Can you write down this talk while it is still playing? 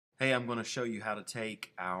Hey, I'm going to show you how to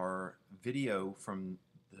take our video from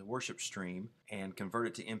the worship stream and convert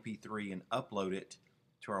it to MP3 and upload it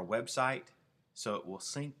to our website so it will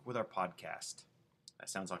sync with our podcast.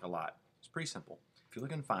 That sounds like a lot. It's pretty simple. If you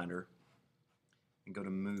look in Finder and go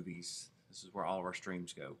to Movies, this is where all of our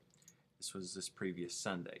streams go. This was this previous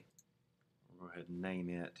Sunday. We'll go ahead and name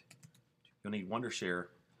it. You'll need WonderShare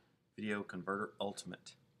Video Converter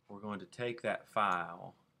Ultimate. We're going to take that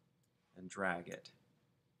file and drag it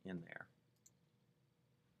in there.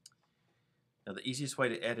 Now the easiest way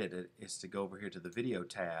to edit it is to go over here to the video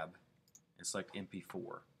tab and select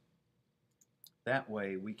MP4. That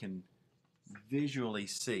way we can visually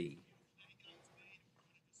see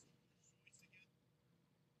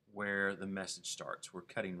where the message starts. We're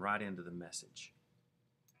cutting right into the message.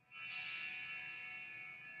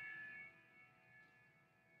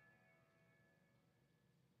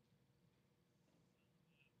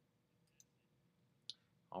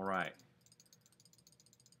 All right,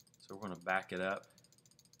 so we're going to back it up.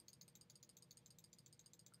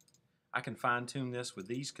 I can fine-tune this with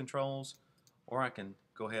these controls, or I can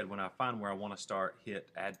go ahead when I find where I want to start, hit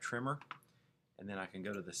Add Trimmer, and then I can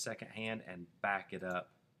go to the second hand and back it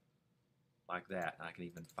up like that. And I can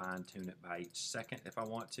even fine-tune it by each second if I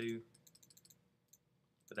want to,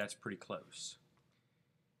 but that's pretty close.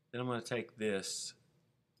 Then I'm going to take this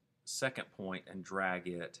second point and drag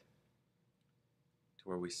it to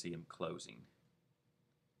where we see him closing.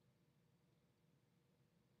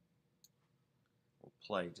 We'll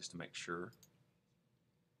play just to make sure.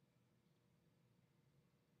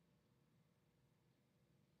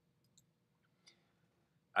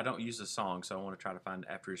 I don't use the song, so I want to try to find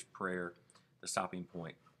after his prayer the stopping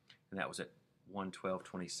point, and that was at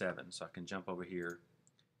 1:12:27. So I can jump over here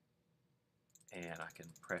and I can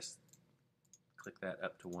click that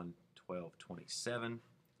up to 1:12:27.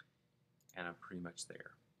 And I'm pretty much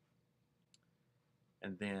there.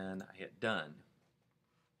 And then I hit done.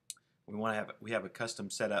 We have a custom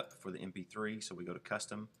setup for the MP3, so we go to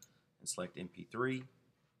custom and select MP3. We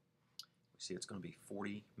see it's going to be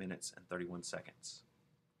 40 minutes and 31 seconds.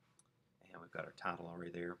 And we've got our title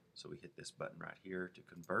already there, so we hit this button right here to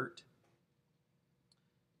convert.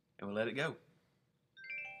 And we let it go.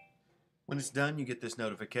 When it's done, you get this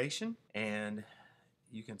notification, and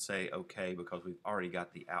you can say OK because we've already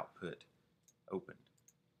got the output opened.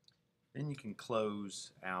 Then you can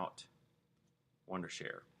close out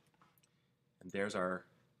WonderShare. And there's our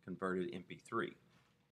converted MP3.